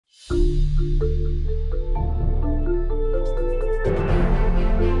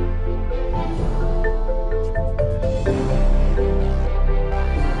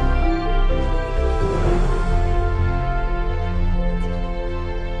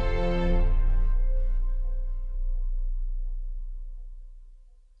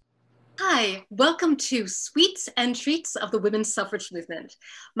Hi, welcome to Sweets and Treats of the Women's Suffrage Movement.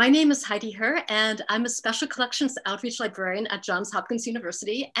 My name is Heidi Herr, and I'm a Special Collections Outreach Librarian at Johns Hopkins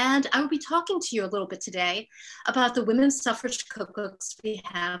University, and I will be talking to you a little bit today about the women's suffrage cookbooks we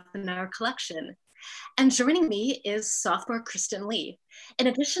have in our collection. And joining me is sophomore Kristen Lee. In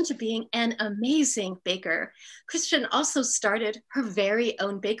addition to being an amazing baker, Kristen also started her very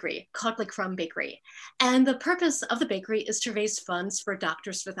own bakery called Le Crumb Bakery. And the purpose of the bakery is to raise funds for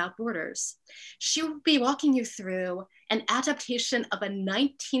Doctors Without Borders. She will be walking you through an adaptation of a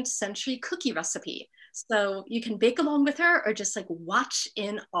 19th century cookie recipe. So you can bake along with her or just like watch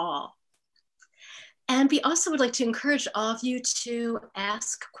in awe. And we also would like to encourage all of you to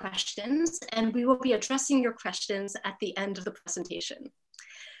ask questions, and we will be addressing your questions at the end of the presentation.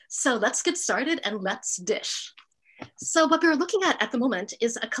 So let's get started and let's dish. So what we're looking at the moment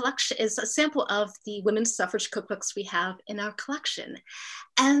is a sample of the women's suffrage cookbooks we have in our collection.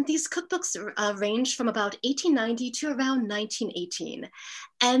 And these cookbooks range from about 1890 to around 1918.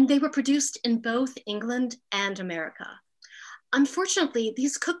 And they were produced in both England and America. Unfortunately,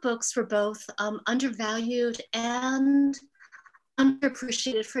 these cookbooks were both undervalued and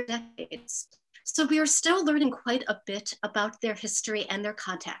underappreciated for decades. So we are still learning quite a bit about their history and their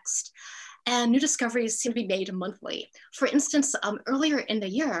context. And new discoveries seem to be made monthly. For instance, earlier in the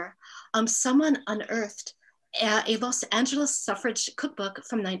year, someone unearthed a Los Angeles suffrage cookbook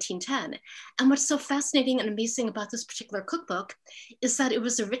from 1910. And what's so fascinating and amazing about this particular cookbook is that it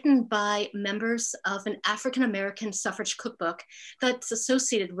was written by members of an African-American suffrage cookbook that's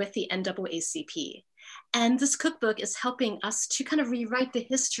associated with the NAACP. And this cookbook is helping us to kind of rewrite the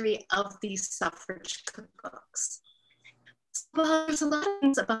history of these suffrage cookbooks. Well, there's a lot of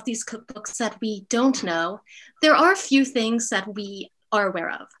things about these cookbooks that we don't know. There are a few things that we are aware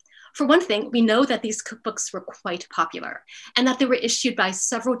of. For one thing, we know that these cookbooks were quite popular and that they were issued by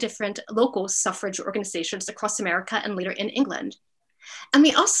several different local suffrage organizations across America and later in England. And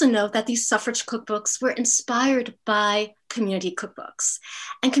we also know that these suffrage cookbooks were inspired by community cookbooks.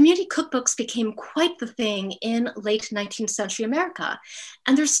 And community cookbooks became quite the thing in late 19th century America,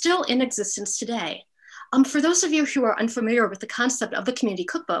 and they're still in existence today. For those of you who are unfamiliar with the concept of the community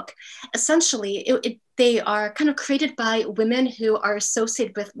cookbook, essentially they are kind of created by women who are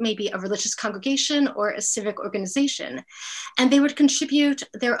associated with maybe a religious congregation or a civic organization. And they would contribute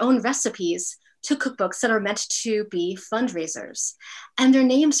their own recipes to cookbooks that are meant to be fundraisers. And their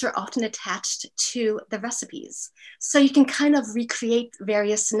names are often attached to the recipes. So you can kind of recreate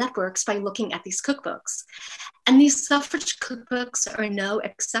various networks by looking at these cookbooks. And these suffrage cookbooks are no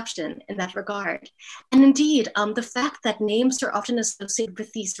exception in that regard. And indeed, the fact that names are often associated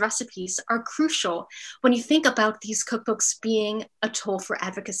with these recipes are crucial when you think about these cookbooks being a tool for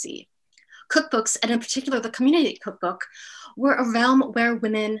advocacy. Cookbooks, and in particular the community cookbook, were a realm where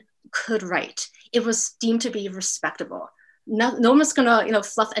women could write. It was deemed to be respectable. No one was gonna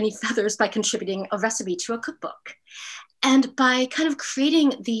fluff any feathers by contributing a recipe to a cookbook. And by kind of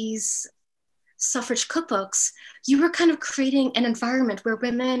creating these suffrage cookbooks, you were kind of creating an environment where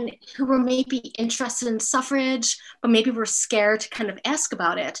women who were maybe interested in suffrage, but maybe were scared to kind of ask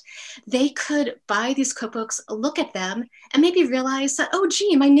about it, they could buy these cookbooks, look at them, and maybe realize that, oh,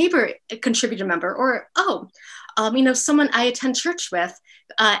 gee, my neighbor contributed a member, or, someone I attend church with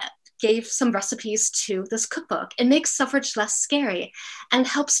gave some recipes to this cookbook. It makes suffrage less scary and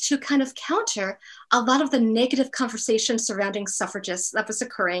helps to kind of counter a lot of the negative conversation surrounding suffragists that was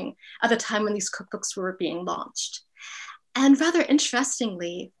occurring at the time when these cookbooks were being launched. And rather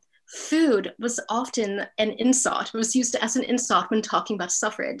interestingly, food was often an insult. It was used as an insult when talking about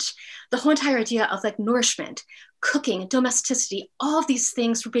suffrage. The whole entire idea of like nourishment, cooking, domesticity, all of these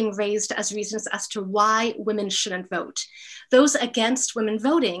things were being raised as reasons as to why women shouldn't vote. Those against women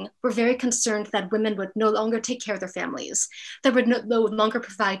voting were very concerned that women would no longer take care of their families, that would no longer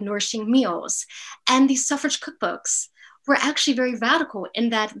provide nourishing meals. And these suffrage cookbooks were actually very radical in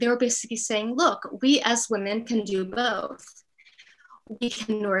that they were basically saying, look, we as women can do both. We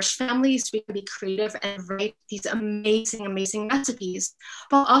can nourish families, we can be creative and write these amazing, amazing recipes,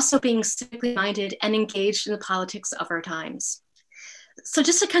 while also being civically minded and engaged in the politics of our times. So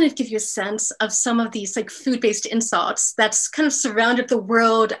just to kind of give you a sense of some of these like food-based insults that's kind of surrounded the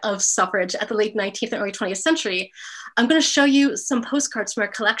world of suffrage at the late 19th and early 20th century, I'm going to show you some postcards from our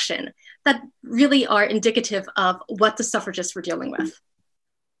collection that really are indicative of what the suffragists were dealing with.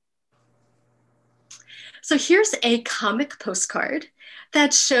 So here's a comic postcard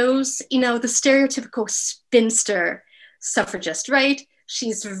that shows, the stereotypical spinster suffragist, right?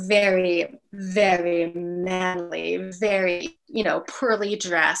 She's very, very manly, very, poorly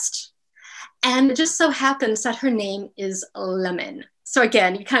dressed. And it just so happens that her name is Lemon. So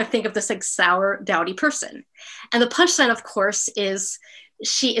again, you kind of think of this like sour, dowdy person. And the punchline, of course, is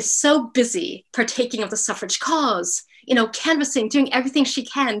she is so busy partaking of the suffrage cause, canvassing, doing everything she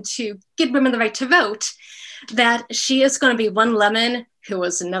can to give women the right to vote, that she is going to be one lemon who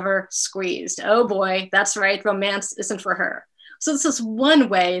was never squeezed. Oh boy, that's right, romance isn't for her. So this is one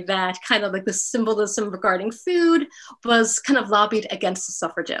way that kind of like the symbolism regarding food was kind of lobbied against the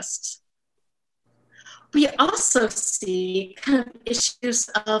suffragists. We also see kind of issues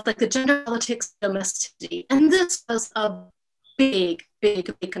of like the gender politics of domesticity. And this was a big,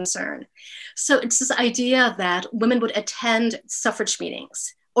 big, big concern. So it's this idea that women would attend suffrage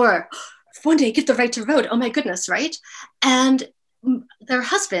meetings or one day get the right to vote. Oh my goodness, right? And their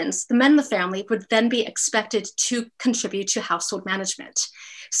husbands, the men in the family, would then be expected to contribute to household management.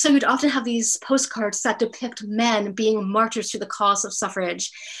 So you'd often have these postcards that depict men being martyrs to the cause of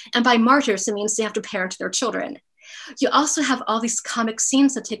suffrage. And by martyrs, it means they have to parent their children. You also have all these comic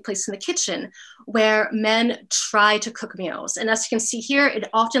scenes that take place in the kitchen where men try to cook meals. And as you can see here, it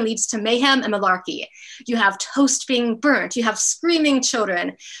often leads to mayhem and malarkey. You have toast being burnt, you have screaming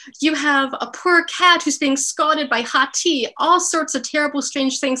children, you have a poor cat who's being scalded by hot tea. All sorts of terrible,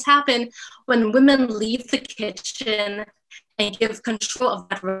 strange things happen when women leave the kitchen and give control of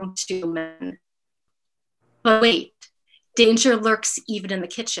that room to men. But wait, danger lurks even in the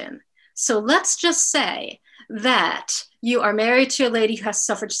kitchen. So let's just say that you are married to a lady who has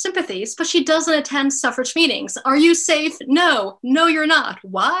suffrage sympathies, but she doesn't attend suffrage meetings. Are you safe? No, you're not.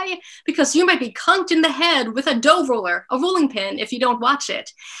 Why? Because you might be conked in the head with a dough roller, a rolling pin, if you don't watch it.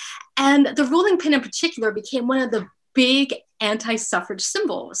 And the rolling pin in particular became one of the big anti-suffrage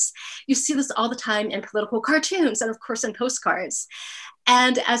symbols. You see this all the time in political cartoons and of course in postcards.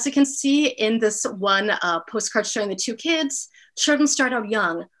 And as you can see in this one postcard showing the two kids, children start out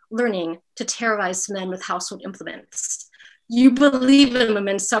young, learning to terrorize men with household implements. You believe in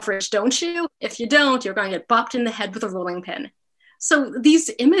women's suffrage, don't you? If you don't, you're going to get bopped in the head with a rolling pin. So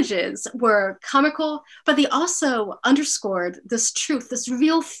these images were comical, but they also underscored this truth, this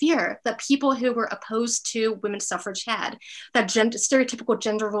real fear that people who were opposed to women's suffrage had, that stereotypical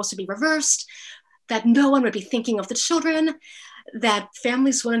gender roles would be reversed, that no one would be thinking of the children, that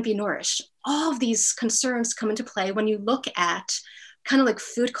families wouldn't be nourished. All of these concerns come into play when you look at kind of like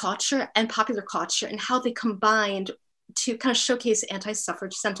food culture and popular culture and how they combined to kind of showcase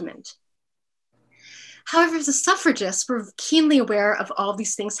anti-suffrage sentiment. However, the suffragists were keenly aware of all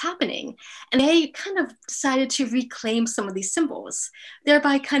these things happening, and they kind of decided to reclaim some of these symbols,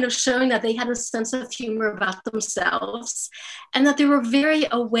 thereby kind of showing that they had a sense of humor about themselves and that they were very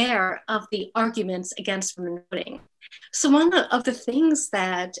aware of the arguments against women voting. So one of the things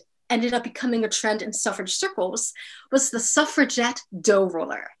that ended up becoming a trend in suffrage circles was the suffragette dough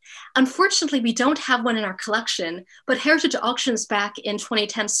roller. Unfortunately, we don't have one in our collection, but Heritage Auctions back in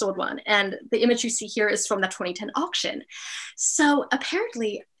 2010 sold one. And the image you see here is from that 2010 auction. So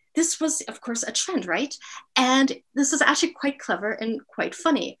apparently this was, of course, a trend, right? And this is actually quite clever and quite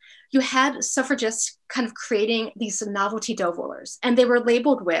funny. You had suffragists kind of creating these novelty dough rollers, and they were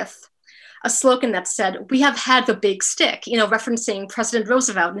labeled with a slogan that said, "We have had the big stick," referencing President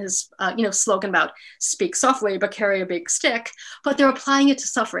Roosevelt and his, slogan about speak softly, but carry a big stick, but they're applying it to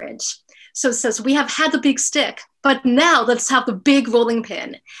suffrage. So it says, "We have had the big stick, but now let's have the big rolling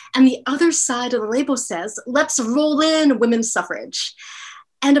pin." And the other side of the label says, "Let's roll in women's suffrage."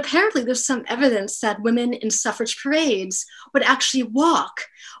 And apparently there's some evidence that women in suffrage parades would actually walk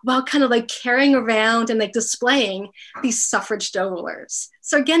while kind of like carrying around and like displaying these suffrage dough rollers.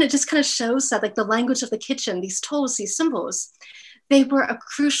 So again, it just kind of shows that like the language of the kitchen, these tools, these symbols, they were a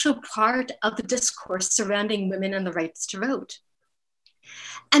crucial part of the discourse surrounding women and the rights to vote.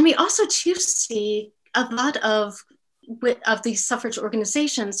 And we also too see a lot of these suffrage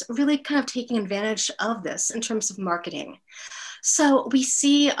organizations really kind of taking advantage of this in terms of marketing. So we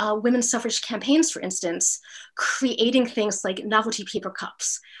see women's suffrage campaigns, for instance, creating things like novelty paper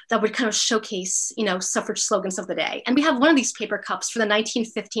cups that would kind of showcase, suffrage slogans of the day. And we have one of these paper cups for the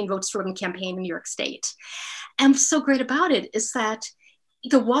 1915 Votes for Women campaign in New York State. And what's so great about it is that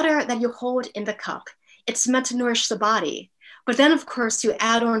the water that you hold in the cup, it's meant to nourish the body. But then, of course, you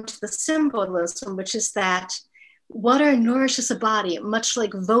add on to the symbolism, which is that water nourishes the body, much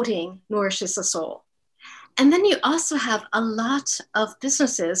like voting nourishes the soul. And then you also have a lot of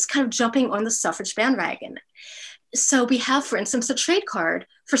businesses kind of jumping on the suffrage bandwagon. So we have, for instance, a trade card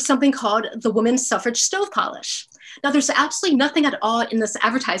for something called the Women's Suffrage Stove Polish. Now, there's absolutely nothing at all in this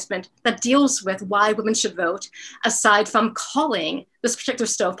advertisement that deals with why women should vote, aside from calling this particular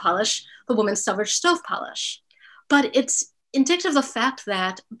stove polish the Women's Suffrage Stove Polish. But it's indicative of the fact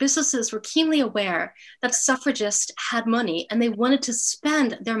that businesses were keenly aware that suffragists had money and they wanted to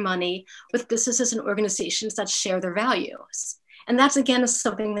spend their money with businesses and organizations that share their values. And that's, again,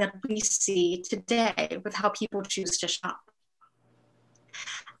 something that we see today with how people choose to shop.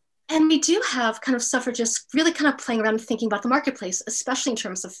 And we do have kind of suffragists really kind of playing around and thinking about the marketplace, especially in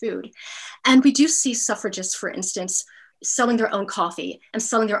terms of food. And we do see suffragists, for instance, selling their own coffee and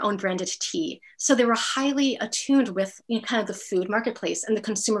selling their own branded tea. So they were highly attuned with kind of the food marketplace and the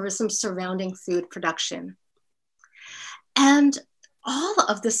consumerism surrounding food production. And all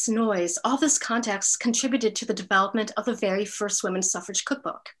of this noise, all this context contributed to the development of the very first women's suffrage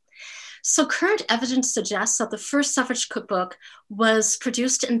cookbook. So current evidence suggests that the first suffrage cookbook was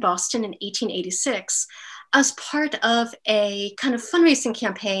produced in Boston in 1886 as part of a kind of fundraising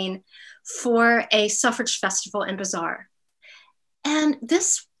campaign for a suffrage festival and bazaar. And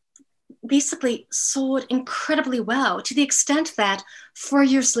this basically sold incredibly well, to the extent that 4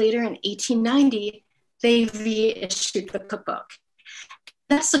 years later in 1890, they reissued the cookbook.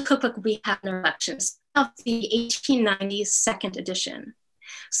 That's the cookbook we have in our collections, of the 1890 second edition.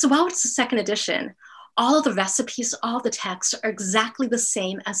 So while it's the second edition, all of the recipes, all the texts are exactly the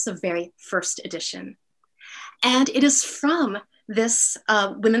same as the very first edition. And it is from this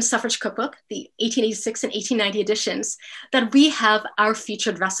women's suffrage cookbook, the 1886 and 1890 editions, that we have our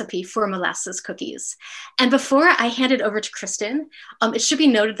featured recipe for molasses cookies. And before I hand it over to Kristen, it should be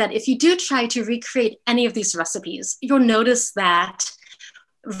noted that if you do try to recreate any of these recipes, you'll notice that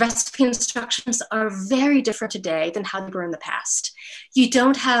recipe instructions are very different today than how they were in the past. You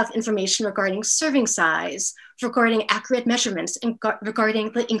don't have information regarding serving size, regarding accurate measurements, and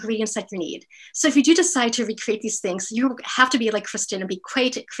regarding the ingredients that you need. So if you do decide to recreate these things, you have to be like Kristen and be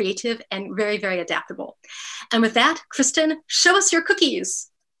quite creative and very, very adaptable. And with that, Kristen, show us your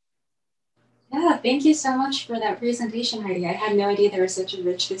cookies. Yeah, thank you so much for that presentation, Heidi. I had no idea there was such a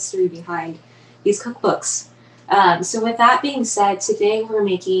rich history behind these cookbooks. So with that being said, today we're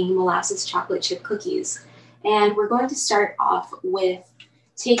making molasses chocolate chip cookies. And we're going to start off with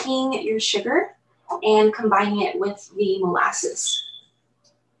taking your sugar and combining it with the molasses.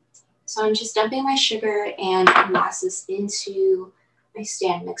 So I'm just dumping my sugar and molasses into my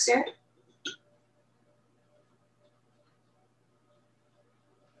stand mixer.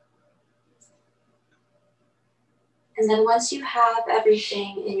 And then once you have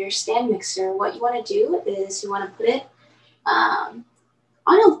everything in your stand mixer, what you want to do is you want to put it on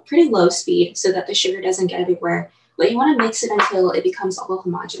a pretty low speed so that the sugar doesn't get everywhere. But you want to mix it until it becomes all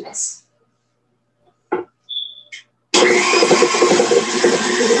homogeneous.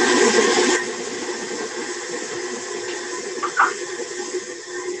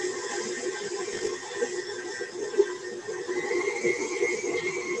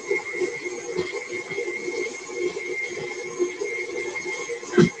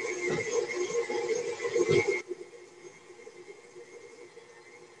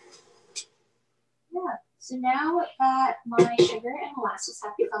 So now that my sugar and molasses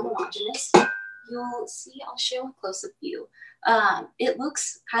have become homogeneous, you'll see, I'll show a close-up view. It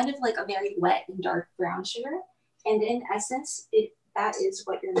looks kind of like a very wet and dark brown sugar. And in essence, that is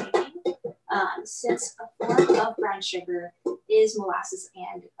what you're making. Since a form of brown sugar is molasses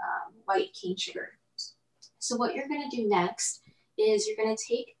and white cane sugar. So what you're gonna do next is you're gonna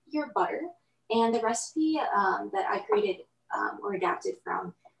take your butter, and the recipe that I created or adapted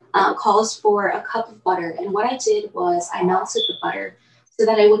from calls for a cup of butter. And what I did was I melted the butter so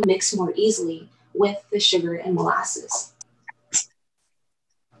that it would mix more easily with the sugar and molasses.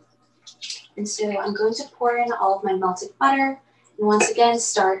 And so I'm going to pour in all of my melted butter. And once again,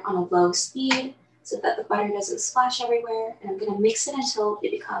 start on a low speed so that the butter doesn't splash everywhere. And I'm going to mix it until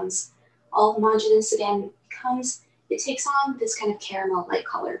it becomes all homogeneous again. It takes on this kind of caramel-like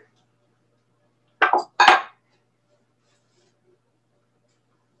color.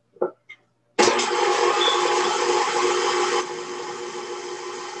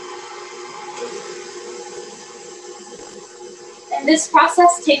 And this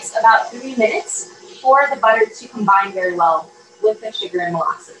process takes about 3 minutes for the butter to combine very well with the sugar and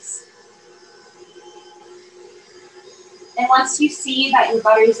molasses. And once you see that your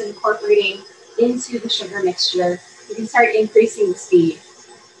butter is incorporating into the sugar mixture, you can start increasing the speed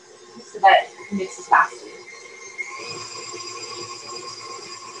so that it mixes faster.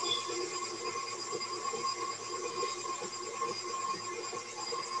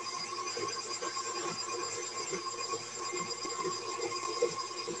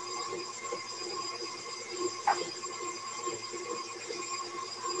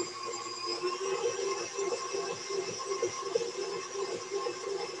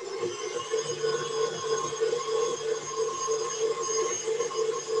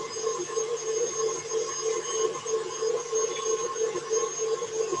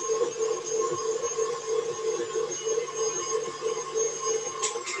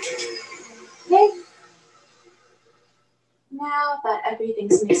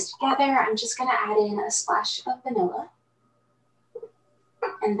 everything's mixed together, I'm just gonna add in a splash of vanilla.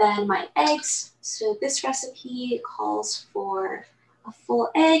 And then my eggs. So this recipe calls for a full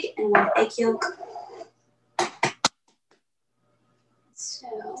egg and 1 egg yolk. So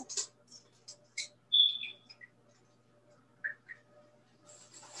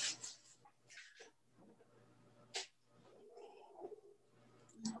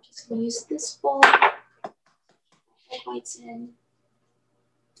I'm just going to use this bowl. Egg whites in.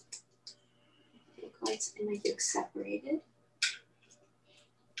 Egg whites and my yolk separated.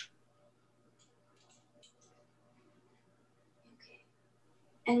 Okay.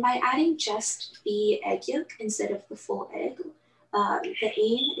 And by adding just the egg yolk instead of the full egg, the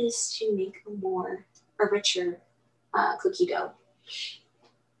aim is to make a richer cookie dough.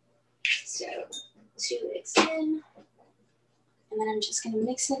 So 2 eggs in, and then I'm just going to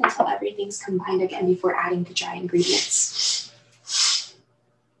mix it until everything's combined again before adding the dry ingredients.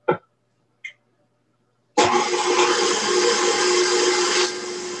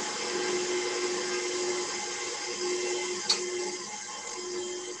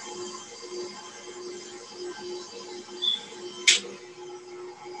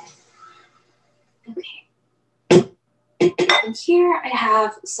 And here I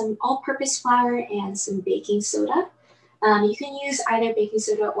have some all-purpose flour and some baking soda. You can use either baking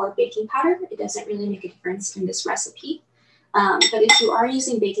soda or baking powder. It doesn't really make a difference in this recipe. But if you are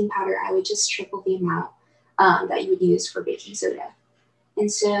using baking powder, I would just triple the amount that you would use for baking soda.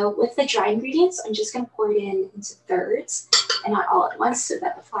 And so with the dry ingredients, I'm just going to pour it into thirds and not all at once so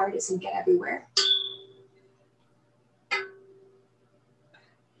that the flour doesn't get everywhere.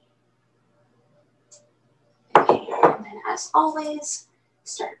 Okay, and then as always,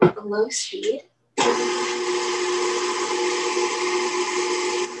 start with a low speed.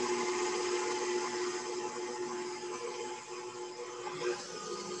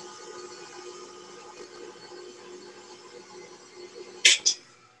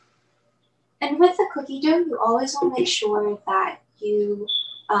 And with the cookie dough, you always want to make sure that you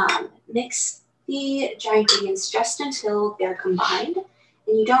mix the dry ingredients just until they're combined.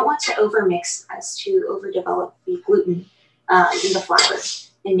 And you don't want to overmix as to overdevelop the gluten in the flour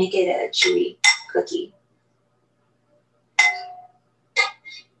and make it a chewy cookie.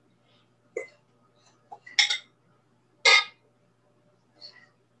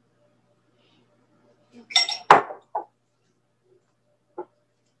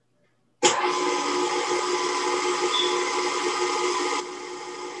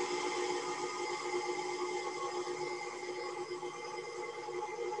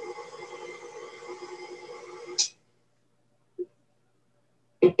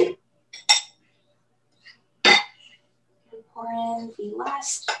 Pour in the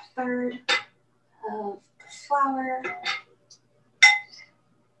last third of the flour.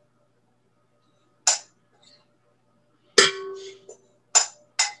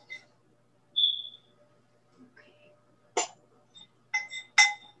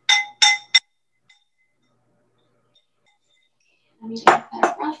 Let me get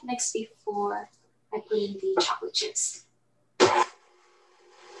that rough mix before I put in the chocolate chips.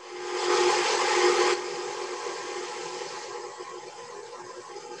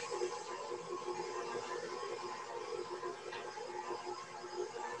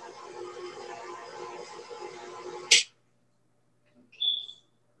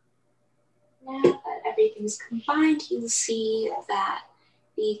 Now that everything's combined, you'll see that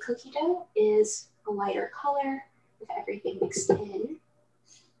the cookie dough is a lighter color with everything mixed in. And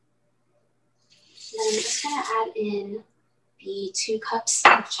then I'm just going to add in the 2 cups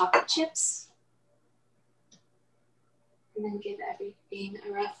of chocolate chips. And then give everything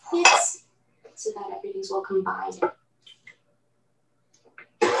a rough mix so that everything's well combined.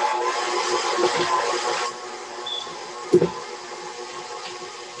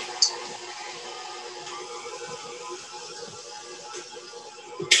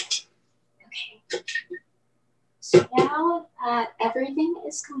 So now that everything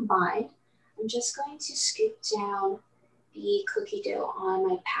is combined, I'm just going to scoop down the cookie dough on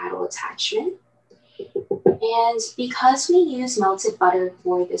my paddle attachment. And because we use melted butter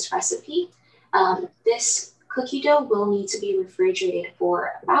for this recipe, this cookie dough will need to be refrigerated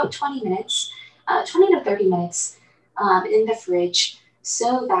for about 20 minutes, 20 to 30 minutes in the fridge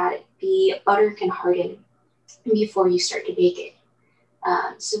so that the butter can harden before you start to bake it.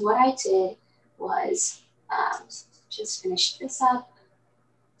 So what I did was just finish this up.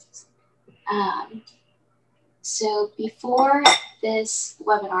 So before this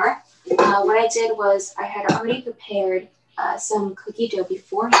webinar, what I did was I had already prepared some cookie dough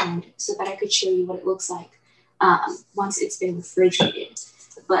beforehand so that I could show you what it looks like once it's been refrigerated.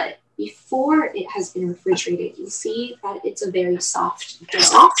 But before it has been refrigerated, you'll see that it's a very soft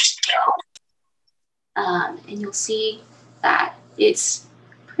dough. And you'll see that it's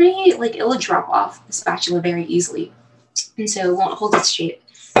pretty, like, it will drop off the spatula very easily. And so it won't hold its shape.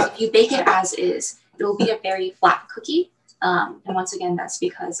 So if you bake it as is, it will be a very flat cookie. And once again, that's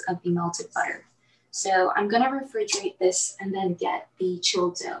because of the melted butter. So I'm going to refrigerate this and then get the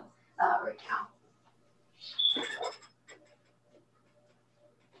chilled dough right now.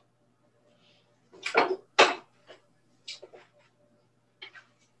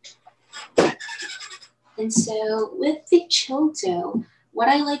 And so with the chilled dough, what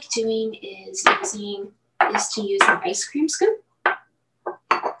I like doing is to use an ice cream scoop.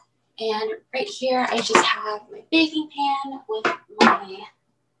 And right here, I just have my baking pan with my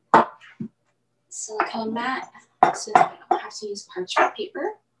silicone mat so that I don't have to use parchment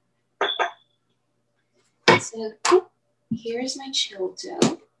paper. So here's my chilled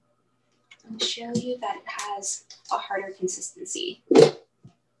dough. I'll show you that it has a harder consistency. Okay.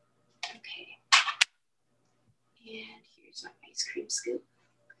 And here's my ice cream scoop.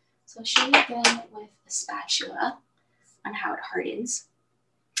 So I'll show you again with a spatula on how it hardens.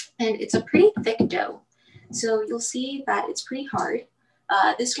 And it's a pretty thick dough. So you'll see that it's pretty hard.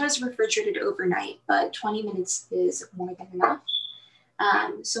 This was refrigerated overnight, but 20 minutes is more than enough.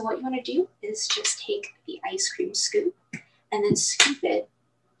 So what you want to do is just take the ice cream scoop and then scoop it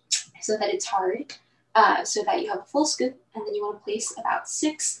so that it's hard, so that you have a full scoop, and then you want to place about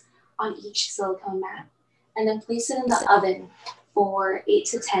 6 on each silicone mat, and then place it in the oven for 8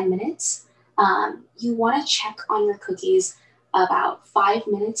 to 10 minutes. You want to check on your cookies about 5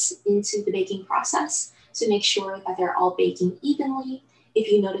 minutes into the baking process to make sure that they're all baking evenly.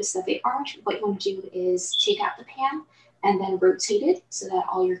 If you notice that they aren't, what you want to do is take out the pan and then rotate it so that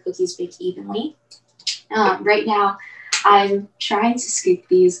all your cookies bake evenly. Right now, I'm trying to scoop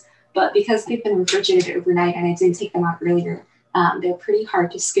these, but because they've been refrigerated overnight and I didn't take them out earlier, they're pretty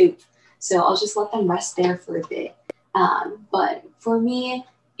hard to scoop. So I'll just let them rest there for a bit. But for me,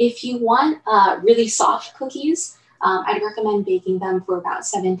 if you want really soft cookies, I'd recommend baking them for about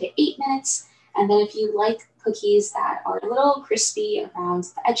 7 to 8 minutes. And then if you like cookies that are a little crispy around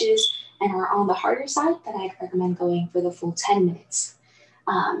the edges and are on the harder side, then I'd recommend going for the full 10 minutes.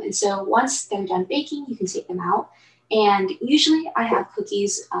 And so once they're done baking, you can take them out. And usually I have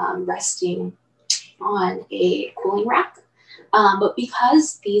cookies resting on a cooling rack. But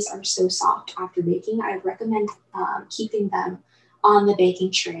because these are so soft after baking, I recommend keeping them on the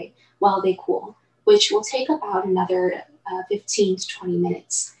baking tray while they cool, which will take about another 15 to 20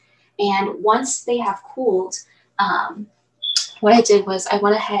 minutes. And once they have cooled, what I did was I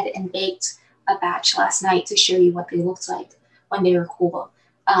went ahead and baked a batch last night to show you what they looked like when they were cool.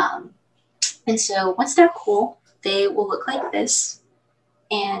 And so once they're cool, they will look like this.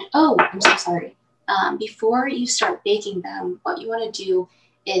 And, oh, I'm so sorry. Before you start baking them, what you want to do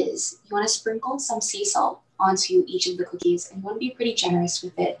is you want to sprinkle some sea salt onto each of the cookies, and you want to be pretty generous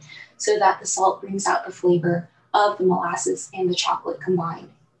with it so that the salt brings out the flavor of the molasses and the chocolate combined.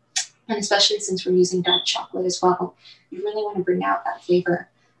 And especially since we're using dark chocolate as well, you really want to bring out that flavor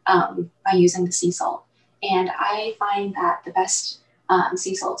by using the sea salt. And I find that the best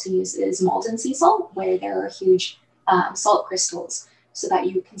sea salt to use is molten sea salt, where there are huge salt crystals so that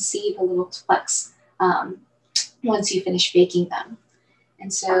you can see the little flecks once you finish baking them.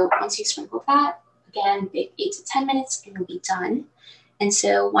 And so once you sprinkle that, again, bake 8 to 10 minutes and you'll be done. And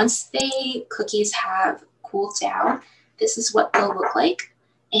so once the cookies have cooled down, this is what they'll look like.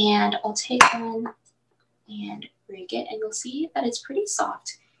 And I'll take one and break it, and you'll see that it's pretty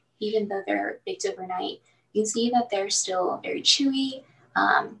soft, even though they're baked overnight. You can see that they're still very chewy,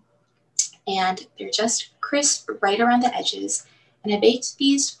 and they're just crisp right around the edges. And I baked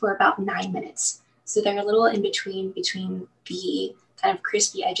these for about 9 minutes. So they're a little in between the kind of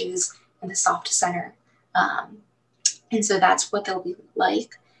crispy edges and the soft center. And so that's what they'll be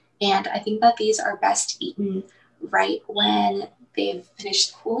like. And I think that these are best eaten right when they've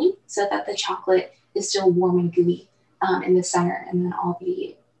finished cooling so that the chocolate is still warm and gooey in the center, and then all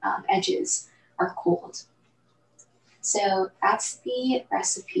the edges are cold. So that's the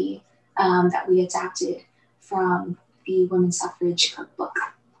recipe that we adapted from the Women's Suffrage cookbook.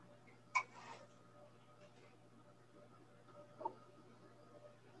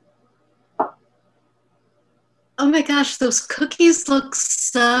 Oh my gosh, those cookies look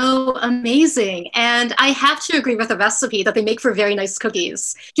so amazing. And I have to agree with the recipe that they make for very nice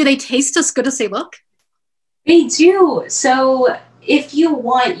cookies. Do they taste as good as they look? They do. So if you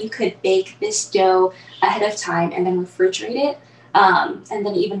want, you could bake this dough ahead of time and then refrigerate it and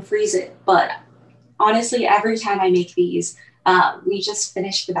then even freeze it. But honestly, every time I make these, we just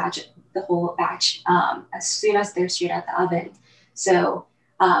finish the whole batch as soon as they're straight out the oven. So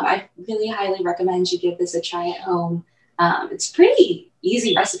I really highly recommend you give this a try at home. It's a pretty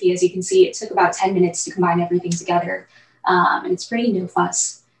easy recipe, as you can see. It took about 10 minutes to combine everything together, and it's pretty no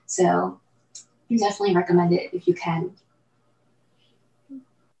fuss. So I definitely recommend it if you can.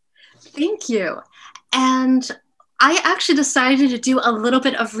 Thank you. And I actually decided to do a little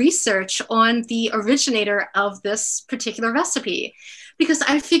bit of research on the originator of this particular recipe because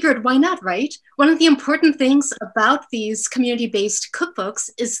I figured, why not, right? One of the important things about these community-based cookbooks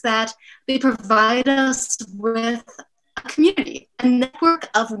is that they provide us with a community, a network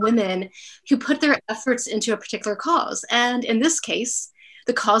of women who put their efforts into a particular cause. And in this case,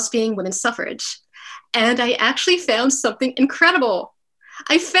 the cause being women's suffrage. And I actually found something incredible.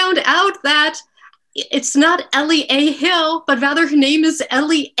 I found out that it's not Ellie A. Hill, but rather her name is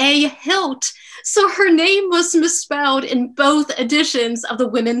Ellie A. Hilt. So her name was misspelled in both editions of the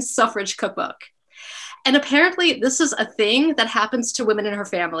Women's Suffrage Cookbook. And apparently this is a thing that happens to women in her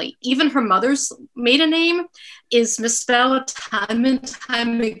family. Even her mother's maiden name is misspelled time and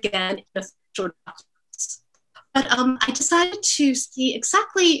time again in official documents. But I decided to see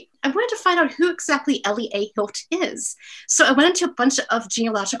exactly, I wanted to find out who exactly Ellie A. Hilt is. So I went into a bunch of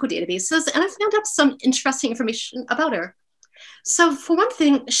genealogical databases and I found out some interesting information about her. So for one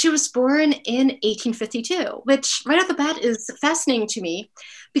thing, she was born in 1852, which right off the bat is fascinating to me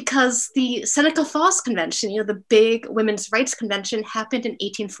because the Seneca Falls Convention, the big women's rights convention, happened in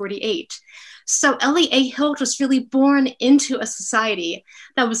 1848. So Ellie A. Hilt was really born into a society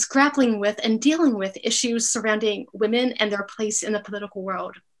that was grappling with and dealing with issues surrounding women and their place in the political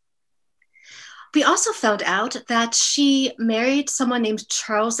world. We also found out that she married someone named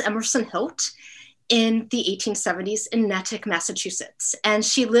Charles Emerson Hilt in the 1870s in Natick, Massachusetts. And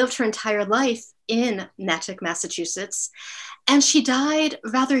she lived her entire life in Natick, Massachusetts. And she died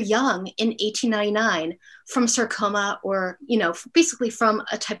rather young in 1899 from sarcoma or, basically from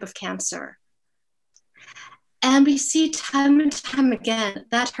a type of cancer. And we see time and time again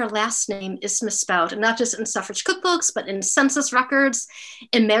that her last name is misspelled, and not just in suffrage cookbooks, but in census records,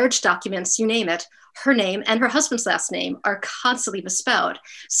 in marriage documents, you name it. Her name and her husband's last name are constantly misspelled.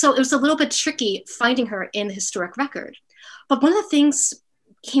 So it was a little bit tricky finding her in the historic record. But one of the things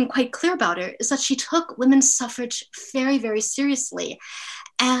became quite clear about her is that she took women's suffrage very, very seriously.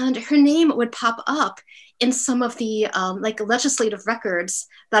 And her name would pop up in some of the legislative records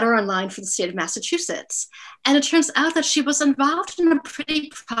that are online for the state of Massachusetts. And it turns out that she was involved in a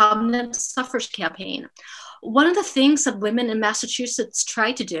pretty prominent suffrage campaign. One of the things that women in Massachusetts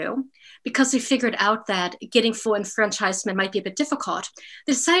tried to do, because they figured out that getting full enfranchisement might be a bit difficult,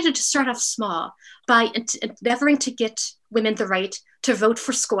 they decided to start off small by endeavoring to get women the right to vote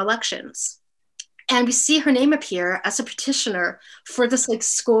for school elections. And we see her name appear as a petitioner for this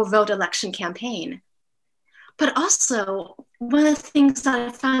school vote election campaign. But also, one of the things that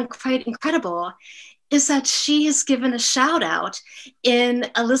I found quite incredible is that she has given a shout out in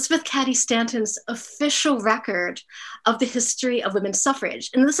Elizabeth Cady Stanton's official record of the history of women's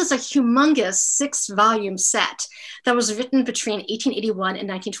suffrage. And this is a humongous 6-volume set that was written between 1881 and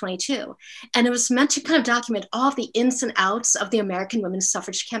 1922. And it was meant to kind of document all of the ins and outs of the American women's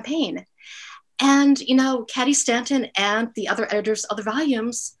suffrage campaign. And, Cady Stanton and the other editors of the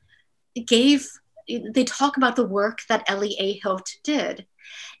volumes they talk about the work that Ellie A. Hilt did.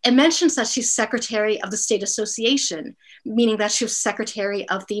 It mentions that she's secretary of the state association, meaning that she was secretary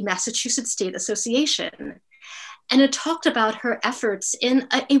of the Massachusetts State Association. And it talked about her efforts in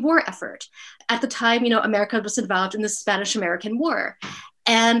a war effort. At the time, America was involved in the Spanish-American War.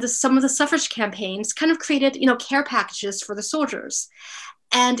 And some of the suffrage campaigns kind of created, care packages for the soldiers.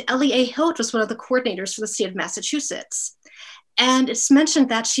 And Ellie A. Hilt was one of the coordinators for the state of Massachusetts. And it's mentioned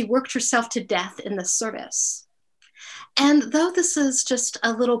that she worked herself to death in this service. And though this is just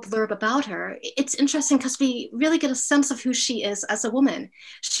a little blurb about her, it's interesting because we really get a sense of who she is as a woman.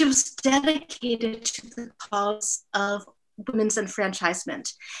 She was dedicated to the cause of women's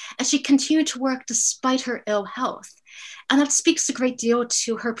enfranchisement, and she continued to work despite her ill health. And that speaks a great deal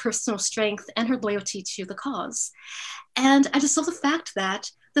to her personal strength and her loyalty to the cause. And I just love the fact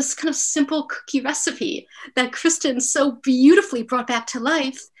that this kind of simple cookie recipe that Christin so beautifully brought back to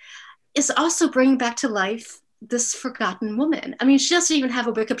life is also bringing back to life this forgotten woman. I mean, she doesn't even have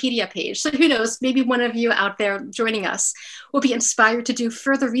a Wikipedia page. So who knows, maybe one of you out there joining us will be inspired to do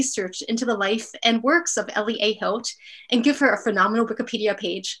further research into the life and works of Ellie A. Hilt and give her a phenomenal Wikipedia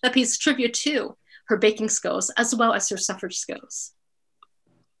page that pays tribute to her baking skills as well as her suffrage skills.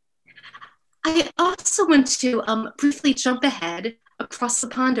 I also want to briefly jump ahead across the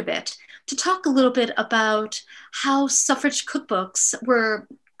pond a bit to talk a little bit about how suffrage cookbooks were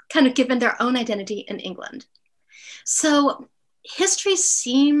kind of given their own identity in England. So history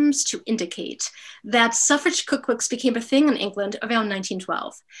seems to indicate that suffrage cookbooks became a thing in England around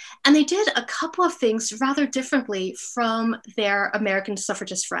 1912. And they did a couple of things rather differently from their American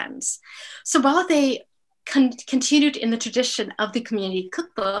suffragist friends. So while they continued in the tradition of the community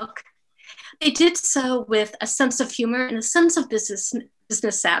cookbook, they did so with a sense of humor and a sense of business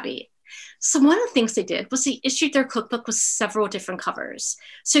savvy. So one of the things they did was they issued their cookbook with several different covers.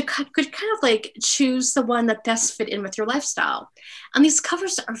 So you could kind of like choose the one that best fit in with your lifestyle. And these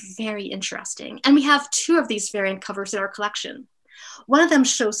covers are very interesting. And we have two of these variant covers in our collection. One of them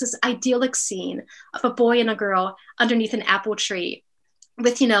shows this idyllic scene of a boy and a girl underneath an apple tree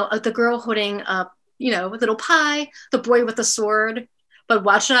with, the girl holding a, a little pie, the boy with a sword. But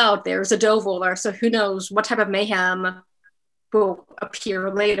watch out, there's a dough roller, so who knows what type of mayhem will appear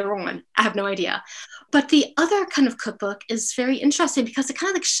later on. I have no idea. But the other kind of cookbook is very interesting because it kind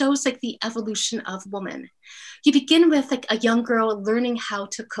of like shows like the evolution of woman. You begin with like a young girl learning how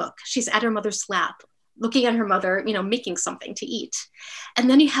to cook. She's at her mother's lap, looking at her mother, making something to eat. And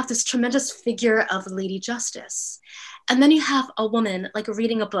then you have this tremendous figure of Lady Justice. And then you have a woman like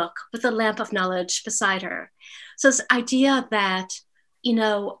reading a book with a lamp of knowledge beside her. So this idea that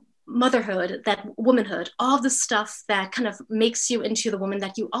motherhood, that womanhood, all the stuff that kind of makes you into the woman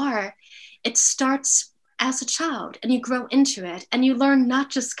that you are, it starts as a child and you grow into it and you learn not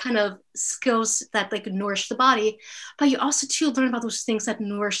just kind of skills that like nourish the body, but you also too learn about those things that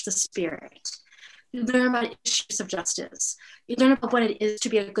nourish the spirit. You learn about issues of justice. You learn about what it is to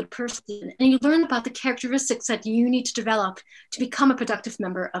be a good person. And you learn about the characteristics that you need to develop to become a productive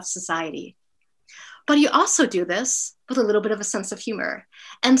member of society. But you also do this with a little bit of a sense of humor.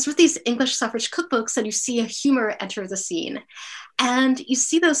 And it's with these English suffrage cookbooks that you see a humor enter the scene. And you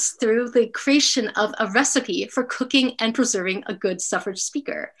see this through the creation of a recipe for cooking and preserving a good suffrage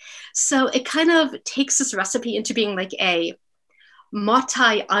speaker. So it kind of takes this recipe into being like a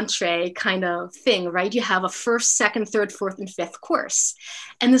multi-entree kind of thing, right? You have a first, second, third, fourth, and fifth course.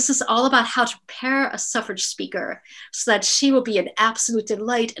 And this is all about how to prepare a suffrage speaker so that she will be an absolute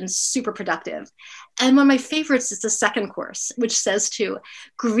delight and super productive. And one of my favorites is the second course, which says to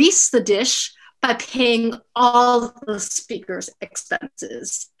grease the dish by paying all the speaker's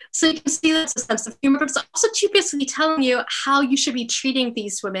expenses. So you can see that's a sense of humor, but it's also too basically telling you how you should be treating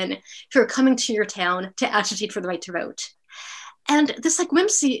these women who are coming to your town to agitate for the right to vote. And this like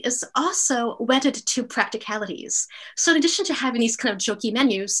whimsy is also wedded to practicalities. So in addition to having these kind of jokey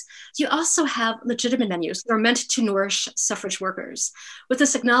menus, you also have legitimate menus that are meant to nourish suffrage workers with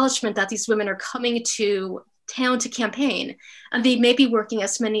this acknowledgement that these women are coming to town to campaign and they may be working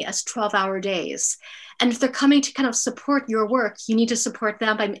as many as 12-hour days. And if they're coming to kind of support your work, you need to support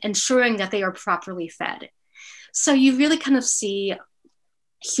them by ensuring that they are properly fed. So you really kind of see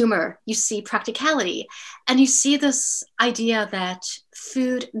humor, you see practicality, and you see this idea that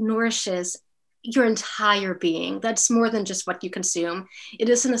food nourishes your entire being. That's more than just what you consume. It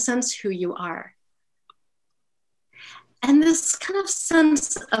is, in a sense, who you are. And this kind of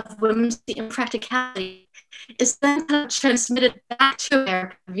sense of whimsy and practicality is then kind of transmitted back to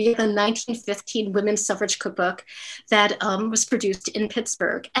America via the 1915 Women's Suffrage Cookbook that was produced in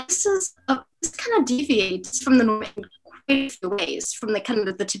Pittsburgh. And this kind of deviates from the norm in quite a few ways from the kind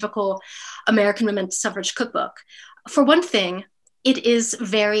of the typical American Women's Suffrage Cookbook. For one thing, it is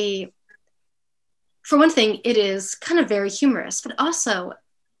kind of very humorous, but also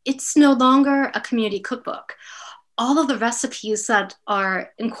it's no longer a community cookbook. All of the recipes that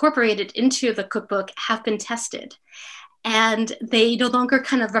are incorporated into the cookbook have been tested, and they no longer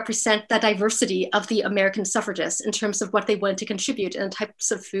kind of represent the diversity of the American suffragists in terms of what they wanted to contribute and the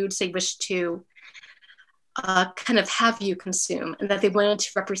types of foods they wish to kind of have you consume and that they wanted to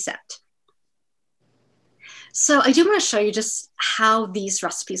represent. So I do want to show you just how these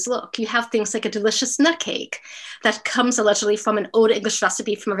recipes look. You have things like a delicious nut cake that comes allegedly from an Old English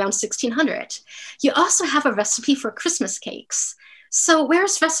recipe from around 1600. You also have a recipe for Christmas cakes. So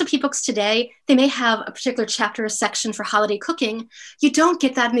whereas recipe books today, they may have a particular chapter or section for holiday cooking, you don't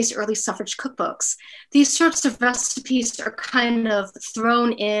get that in these early suffrage cookbooks. These sorts of recipes are kind of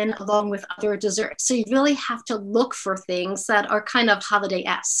thrown in along with other desserts. So you really have to look for things that are kind of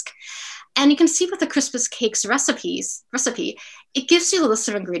holiday-esque. And you can see with the Christmas cakes recipe, it gives you the list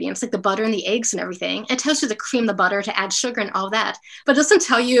of ingredients, like the butter and the eggs and everything. It tells you to cream the butter, to add sugar and all that, but it doesn't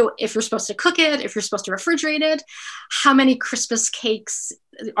tell you if you're supposed to cook it, if you're supposed to refrigerate it, how many Christmas cakes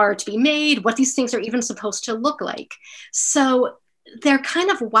are to be made, what these things are even supposed to look like. So they're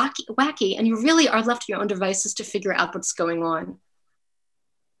kind of wacky, and you really are left to your own devices to figure out what's going on.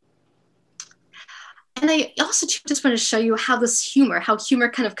 And I also just want to show you how humor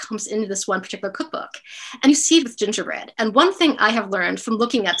kind of comes into this one particular cookbook. And you see it with gingerbread. And one thing I have learned from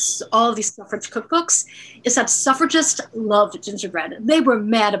looking at all of these suffrage cookbooks is that suffragists loved gingerbread. They were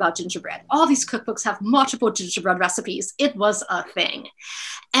mad about gingerbread. All these cookbooks have multiple gingerbread recipes. It was a thing.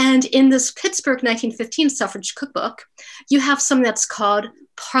 And in this Pittsburgh 1915 suffrage cookbook, you have something that's called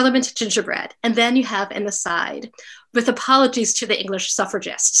Parliament gingerbread. And then you have an aside with apologies to the English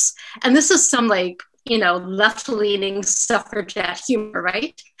suffragists. And this is some left-leaning suffragette humor,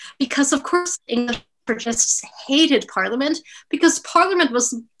 right? Because of course, English suffragists hated Parliament because Parliament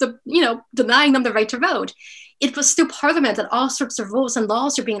was denying them the right to vote. It was through Parliament that all sorts of rules and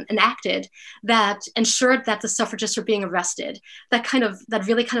laws were being enacted that ensured that the suffragists were being arrested, that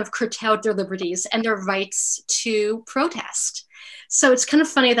really curtailed their liberties and their rights to protest. So it's kind of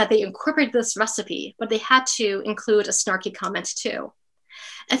funny that they incorporated this recipe, but they had to include a snarky comment too.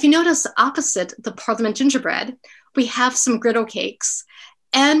 If you notice opposite the Parliament gingerbread, we have some griddle cakes.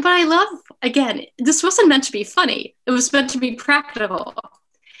 And what I love, again, this wasn't meant to be funny. It was meant to be practical.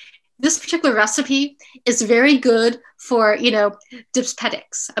 This particular recipe is very good for,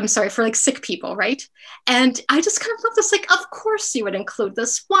 dyspeptics. I'm sorry, for like sick people, right? And I just kind of love this, of course you would include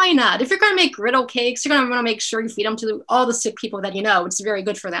this. Why not? If you're going to make griddle cakes, you're going to want to make sure you feed them to all the sick people that it's very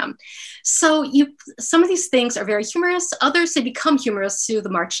good for them. So some of these things are very humorous. Others, they become humorous through the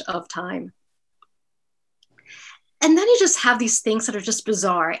march of time. And then you just have these things that are just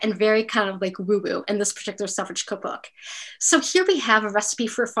bizarre and very kind of like woo-woo in this particular suffrage cookbook. So here we have a recipe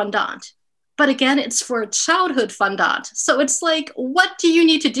for fondant. But again, it's for childhood fondant. So it's like, what do you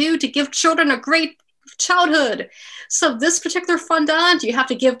need to do to give children a great childhood? So this particular fondant, you have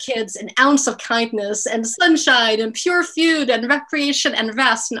to give kids an ounce of kindness and sunshine and pure food and recreation and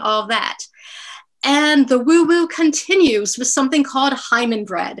rest and all of that. And the woo-woo continues with something called Hymen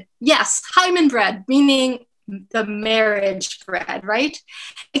bread. Yes, Hymen bread, meaning the marriage bread, right?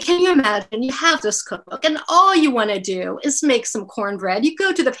 And can you imagine you have this cookbook and all you want to do is make some cornbread. You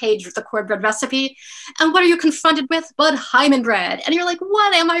go to the page with the cornbread recipe and what are you confronted with? But Hymen bread. And you're like,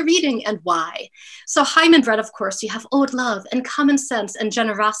 what am I reading and why? So Hymen bread, of course, you have old love and common sense and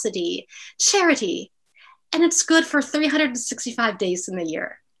generosity, charity, and it's good for 365 days in the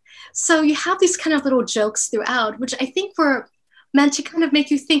year. So you have these kind of little jokes throughout, which I think were meant to kind of make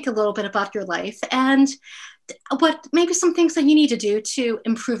you think a little bit about your life and what maybe some things that you need to do to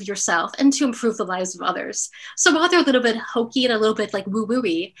improve yourself and to improve the lives of others. So while they're a little bit hokey and a little bit like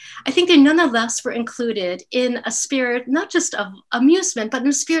woo-woo-y, I think they nonetheless were included in a spirit, not just of amusement, but in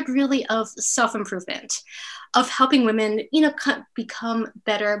a spirit really of self-improvement, of helping women, become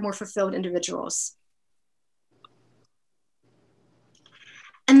better, more fulfilled individuals.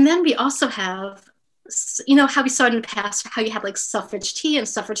 And then we also have, how we saw in the past, how you have like suffrage tea and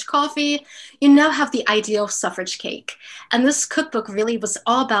suffrage coffee, you now have the ideal suffrage cake. And this cookbook really was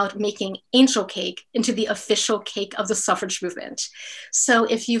all about making angel cake into the official cake of the suffrage movement. So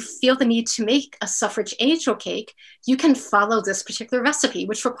if you feel the need to make a suffrage angel cake, you can follow this particular recipe,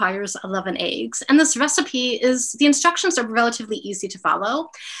 which requires 11 eggs. And this recipe the instructions are relatively easy to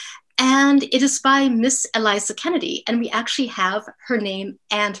follow. And it is by Miss Eliza Kennedy. And we actually have her name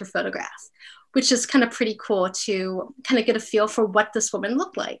and her photograph, which is kind of pretty cool to kind of get a feel for what this woman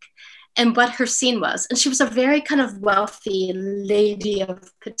looked like and what her scene was. And she was a very kind of wealthy lady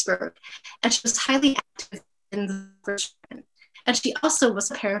of Pittsburgh, and she was highly active in the Suffrage movement. And she also was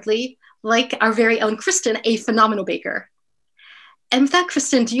apparently, like our very own Christin, a phenomenal baker. And with that,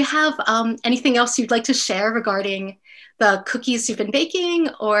 Christin, do you have anything else you'd like to share regarding the cookies you've been baking,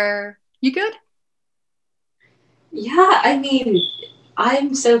 or you good? Yeah, I mean,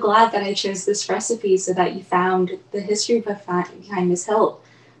 I'm so glad that I chose this recipe so that you found the history behind Miss Hill.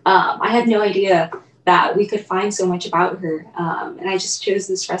 I had no idea that we could find so much about her. And I just chose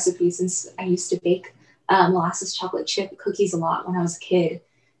this recipe since I used to bake molasses chocolate chip cookies a lot when I was a kid.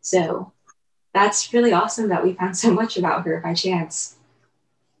 So that's really awesome that we found so much about her by chance.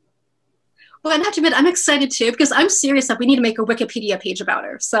 Well, and I have to admit, I'm excited too, because I'm serious that we need to make a Wikipedia page about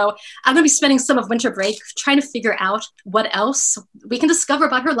her. So I'm going to be spending some of winter break trying to figure out what else we can discover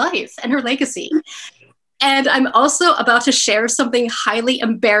about her life and her legacy. And I'm also about to share something highly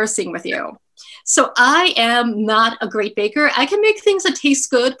embarrassing with you. So I am not a great baker. I can make things that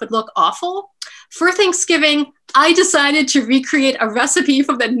taste good but look awful. For Thanksgiving, I decided to recreate a recipe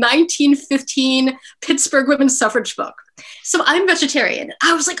from the 1915 Pittsburgh women's suffrage book. So I'm vegetarian.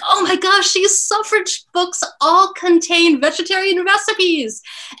 I was like, oh my gosh, these suffrage books all contain vegetarian recipes.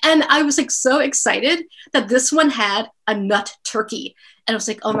 And I was like so excited that this one had a nut turkey. And I was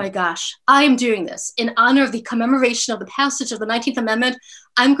like, oh my gosh, I am doing this in honor of the commemoration of the passage of the 19th Amendment.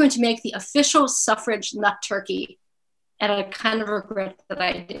 I'm going to make the official suffrage nut turkey. And I kind of regret that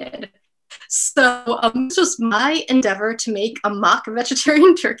I did. So this was my endeavor to make a mock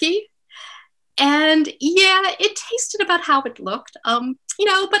vegetarian turkey. And yeah, it tasted about how it looked,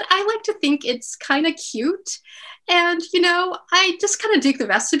 but I like to think it's kind of cute. And, I just kind of dig the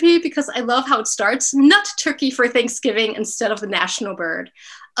recipe because I love how it starts. Nut turkey for Thanksgiving instead of the national bird.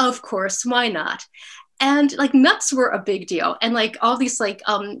 Of course, why not? And like nuts were a big deal. And like all these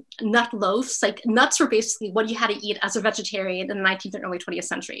nut loaves, like nuts were basically what you had to eat as a vegetarian in the 19th and early 20th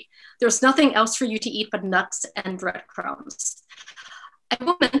century. There was nothing else for you to eat but nuts and breadcrumbs. I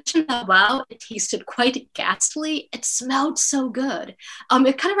will mention that while it tasted quite ghastly, it smelled so good.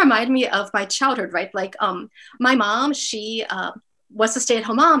 It kind of reminded me of my childhood, right? Like my mom, she was a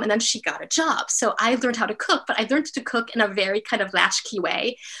stay-at-home mom and then she got a job. So I learned how to cook, but I learned to cook in a very kind of latchkey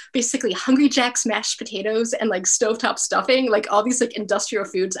way. Basically Hungry Jack's mashed potatoes and like stovetop stuffing, like all these like industrial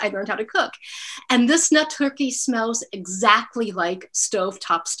foods I learned how to cook. And this nut turkey smells exactly like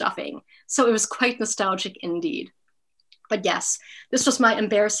stovetop stuffing. So it was quite nostalgic indeed. But yes, this was my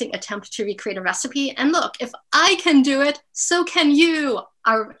embarrassing attempt to recreate a recipe. And look, if I can do it, so can you,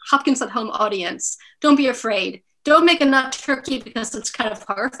 our Hopkins at Home audience. Don't be afraid. Don't make a nut turkey because it's kind of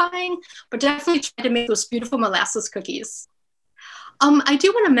horrifying, but definitely try to make those beautiful molasses cookies. I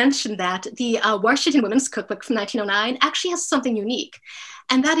do want to mention that the Washington Women's Cookbook from 1909 actually has something unique,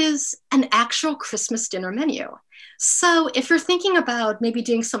 and that is an actual Christmas dinner menu. So if you're thinking about maybe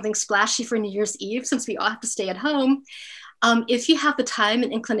doing something splashy for New Year's Eve, since we all have to stay at home, if you have the time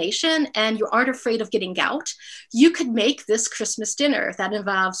and inclination and you aren't afraid of getting gout, you could make this Christmas dinner that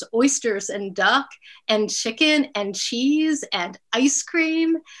involves oysters and duck and chicken and cheese and ice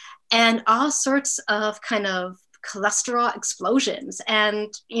cream and all sorts of kind of cholesterol explosions.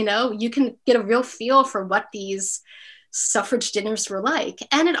 And, you can get a real feel for what these suffrage dinners were like.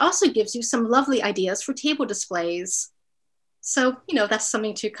 And it also gives you some lovely ideas for table displays. So, that's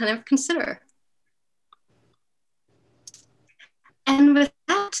something to kind of consider. And with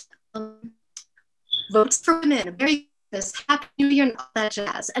that, votes for women, very this Happy New Year and all that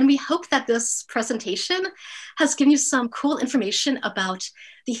jazz. And we hope that this presentation has given you some cool information about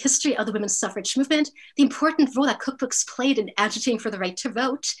the history of the women's suffrage movement, the important role that cookbooks played in agitating for the right to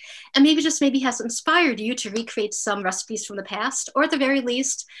vote, and maybe has inspired you to recreate some recipes from the past, or at the very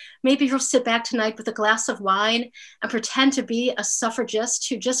least, maybe you'll sit back tonight with a glass of wine and pretend to be a suffragist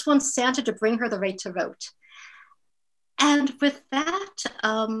who just wants Santa to bring her the right to vote. And with that,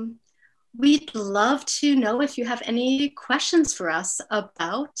 we'd love to know if you have any questions for us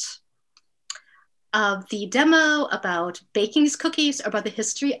about the demo, about baking these cookies, or about the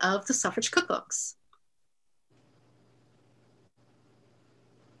history of the suffrage cookbooks.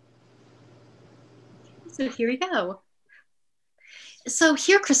 So here we go. So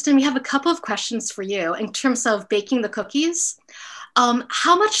here, Kristen, we have a couple of questions for you in terms of baking the cookies.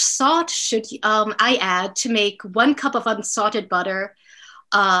 How much salt should I add to make 1 cup of unsalted butter,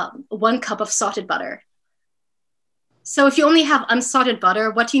 1 cup of salted butter? So if you only have unsalted butter,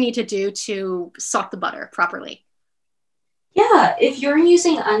 what do you need to do to salt the butter properly? Yeah, if you're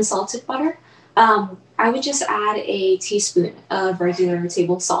using unsalted butter, I would just add a teaspoon of regular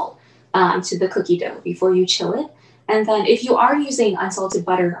table salt to the cookie dough before you chill it. And then if you are using unsalted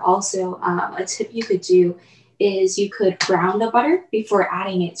butter, also a tip you could do is you could brown the butter before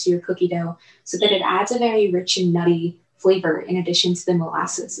adding it to your cookie dough so that it adds a very rich and nutty flavor in addition to the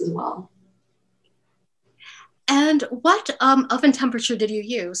molasses as well. And what oven temperature did you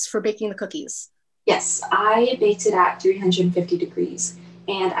use for baking the cookies? Yes, I baked it at 350 degrees,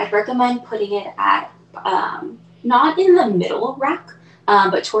 and I'd recommend putting it at not in the middle rack,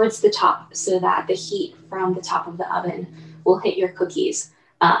 but towards the top so that the heat from the top of the oven will hit your cookies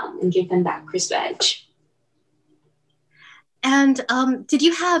and give them that crisp edge. And did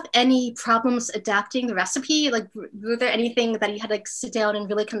you have any problems adapting the recipe? Like, were there anything that you had to sit down and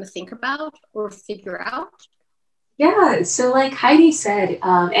really kind of think about or figure out? Yeah, so like Heidi said,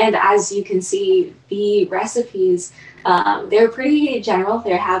 and as you can see, the recipes, they're pretty general.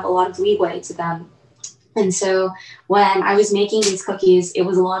 They have a lot of leeway to them. And so when I was making these cookies, it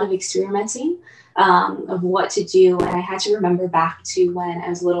was a lot of experimenting of what to do. And I had to remember back to when I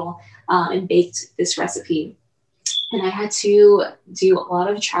was little and baked this recipe. And I had to do a lot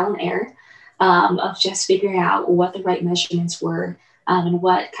of trial and error of just figuring out what the right measurements were and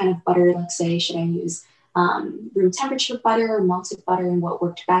what kind of butter, let's say, should I use room temperature butter or melted butter and what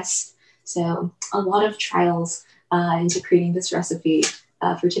worked best. So a lot of trials into creating this recipe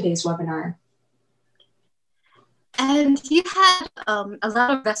for today's webinar. And you had a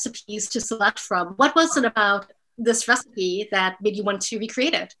lot of recipes to select from. What was it about this recipe that made you want to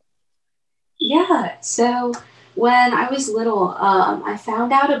recreate it? Yeah, so when I was little, I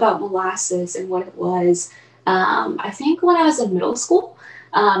found out about molasses and what it was, I think when I was in middle school.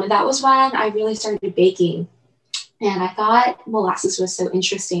 And that was when I really started baking. And I thought molasses was so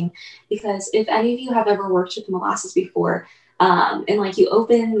interesting because if any of you have ever worked with molasses before, and like you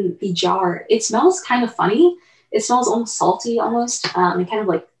open the jar, it smells kind of funny. It smells almost salty, almost, and kind of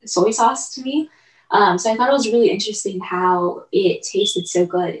like soy sauce to me. So I thought it was really interesting how it tasted so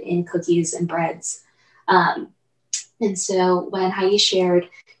good in cookies and breads. Um, and so when Heidi shared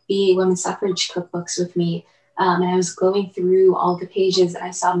the women's suffrage cookbooks with me, and I was going through all the pages and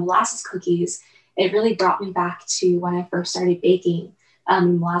I saw molasses cookies, it really brought me back to when I first started baking.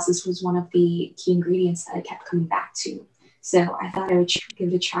 Molasses was one of the key ingredients that I kept coming back to. So I thought I would give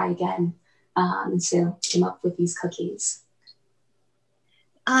it a try again. And so came up with these cookies.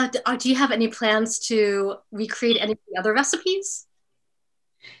 Do you have any plans to recreate any of the other recipes?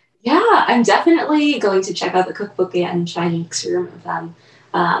 Yeah, I'm definitely going to check out the cookbook and try and experiment with them.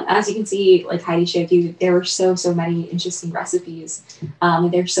 As you can see, like Heidi showed you, there were so many interesting recipes.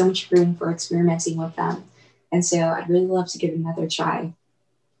 And there's so much room for experimenting with them. And so I'd really love to give it another try.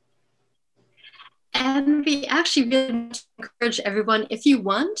 And we actually really encourage everyone, if you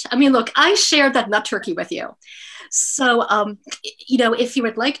want. I mean, look, I shared that nut turkey with you. So, if you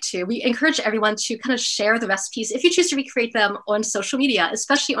would like to, we encourage everyone to kind of share the recipes if you choose to recreate them on social media,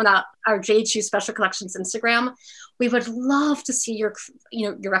 especially on our JHU Special Collections Instagram. We would love to see your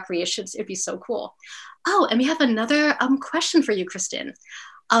recreations. It'd be so cool. Oh, and we have another question for you, Christin.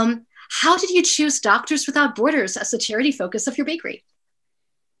 How did you choose Doctors Without Borders as the charity focus of your bakery?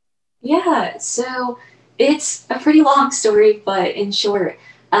 Yeah, so it's a pretty long story, but in short,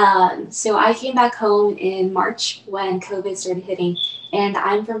 so I came back home in March when COVID started hitting, and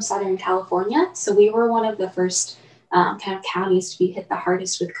I'm from Southern California. So we were one of the first kind of counties to be hit the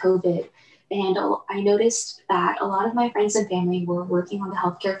hardest with COVID. And I noticed that a lot of my friends and family were working on the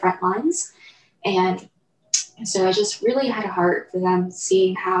healthcare front lines. And so I just really had a heart for them,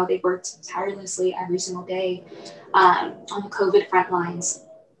 seeing how they worked tirelessly every single day on the COVID front lines.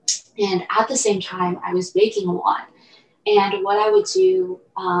 And at the same time, I was baking a lot. And what I would do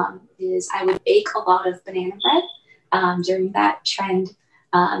is I would bake a lot of banana bread during that trend,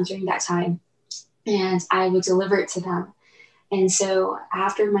 during that time, and I would deliver it to them. And so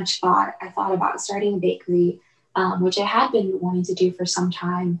after much thought, I thought about starting a bakery, which I had been wanting to do for some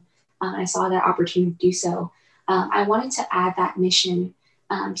time. I saw that opportunity to do so. I wanted to add that mission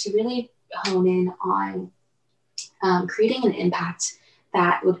to really hone in on creating an impact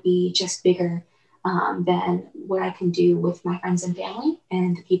that would be just bigger than what I can do with my friends and family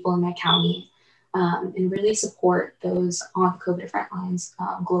and the people in my county, and really support those on the COVID front lines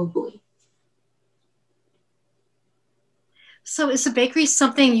globally. So is the bakery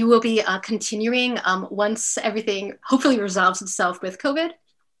something you will be continuing once everything hopefully resolves itself with COVID?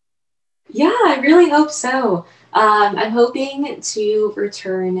 Yeah, I really hope so. I'm hoping to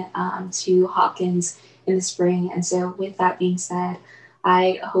return to Hopkins in the spring. And so with that being said,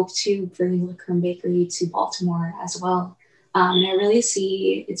 I hope to bring Liquor and Bakery to Baltimore as well. And I really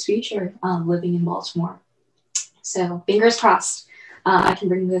see its future living in Baltimore. So fingers crossed, I can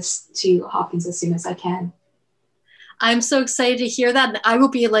bring this to Hopkins as soon as I can. I'm so excited to hear that. I will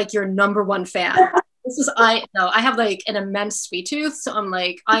be like your #1 fan. I have like an immense sweet tooth. So I'm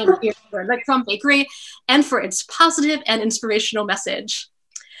like, I am here for Liquor and Bakery and for its positive and inspirational message.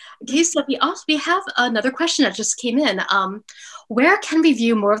 Okay, so we have another question that just came in. Where can we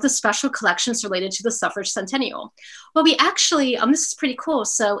view more of the special collections related to the suffrage centennial? Well, we actually, this is pretty cool.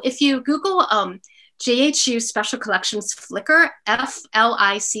 So if you Google JHU Special Collections Flickr,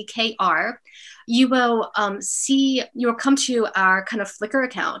 FLICKR, you will come to our kind of Flickr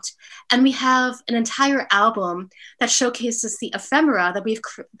account, and we have an entire album that showcases the ephemera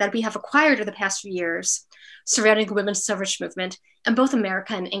that we have acquired over the past few years surrounding the women's suffrage movement in both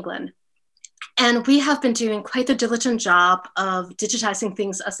America and England. And we have been doing quite the diligent job of digitizing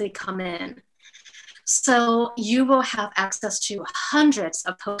things as they come in. So you will have access to hundreds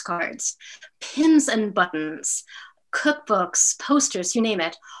of postcards, pins and buttons, cookbooks, posters, you name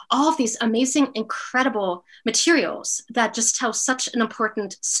it, all of these amazing, incredible materials that just tell such an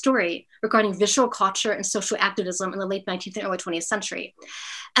important story regarding visual culture and social activism in the late 19th and early 20th century.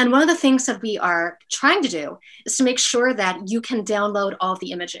 And one of the things that we are trying to do is to make sure that you can download all of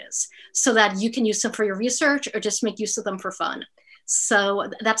the images so that you can use them for your research or just make use of them for fun. So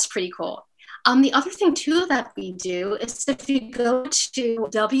that's pretty cool. The other thing too that we do is if you go to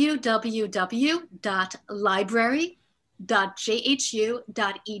www.library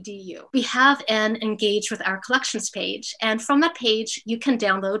We have an Engage with Our Collections page, and from that page, you can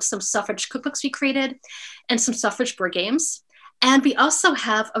download some suffrage cookbooks we created and some suffrage board games. And we also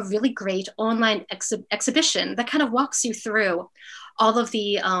have a really great online exhibition that kind of walks you through all of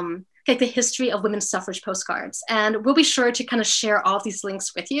the like the history of women's suffrage postcards. And we'll be sure to kind of share all of these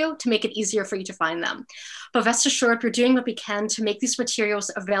links with you to make it easier for you to find them. But rest assured, we're doing what we can to make these materials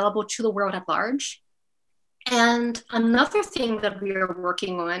available to the world at large. And another thing that we are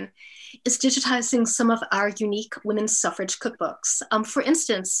working on is digitizing some of our unique women's suffrage cookbooks. For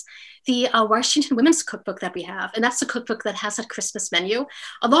instance, the Washington Women's Cookbook that we have, and that's a cookbook that has a Christmas menu,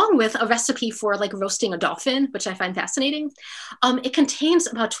 along with a recipe for like roasting a dolphin, which I find fascinating. It contains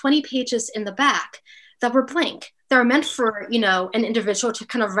about 20 pages in the back that were blank. They're meant for, you know, an individual to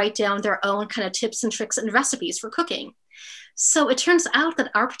kind of write down their own kind of tips and tricks and recipes for cooking. So it turns out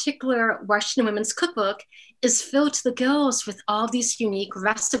that our particular Washington Women's Cookbook is filled to the gills with all these unique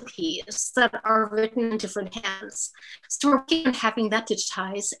recipes that are written in different hands. So we're working on having that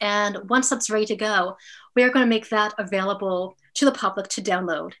digitized. And once that's ready to go, we're going to make that available to the public to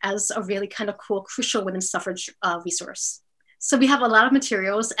download as a really kind of cool, crucial women's suffrage resource. So we have a lot of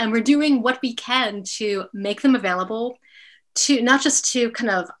materials, and we're doing what we can to make them available to not just to kind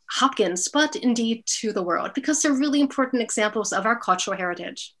of Hopkins, but indeed to the world, because they're really important examples of our cultural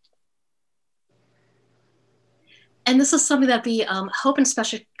heritage. And this is something that we hope in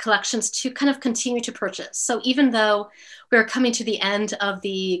Special Collections to kind of continue to purchase. So even though we're coming to the end of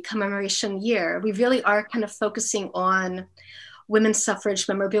the commemoration year, we really are kind of focusing on women's suffrage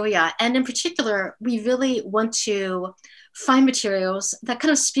memorabilia. And in particular, we really want to find materials that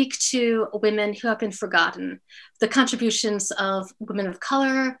kind of speak to women who have been forgotten, the contributions of women of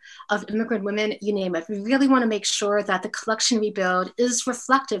color, of immigrant women, you name it. We really want to make sure that the collection we build is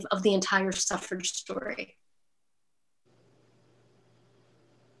reflective of the entire suffrage story.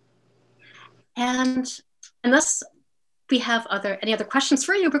 And unless we have any other questions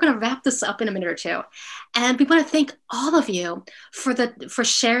for you, we're going to wrap this up in a minute or two. And we want to thank all of you for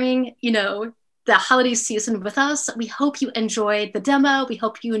sharing, you know, the holiday season with us. We hope you enjoyed the demo. We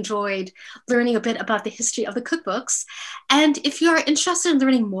hope you enjoyed learning a bit about the history of the cookbooks. And if you are interested in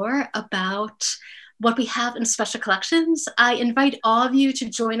learning more about what we have in Special Collections, I invite all of you to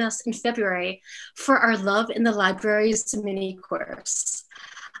join us in February for our Love in the Libraries mini course.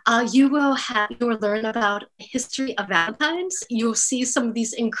 You will learn about the history of Valentines. You'll see some of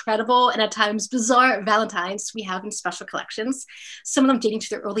these incredible and at times bizarre Valentines we have in Special Collections, some of them dating to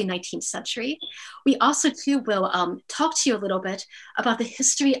the early 19th century. We also too will talk to you a little bit about the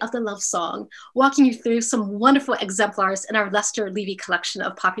history of the love song, walking you through some wonderful exemplars in our Lester Levy collection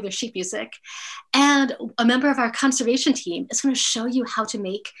of popular sheet music. And a member of our conservation team is going to show you how to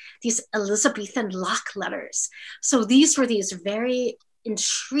make these Elizabethan lock letters. So these were these very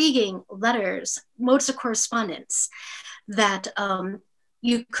intriguing letters, modes of correspondence that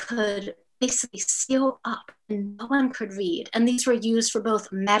you could basically seal up and no one could read. And these were used for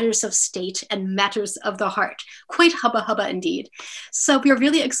both matters of state and matters of the heart. Quite hubba hubba indeed. So we're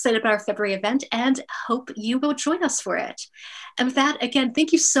really excited about our February event and hope you will join us for it. And with that, again,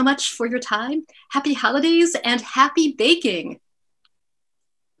 thank you so much for your time. Happy holidays and happy baking.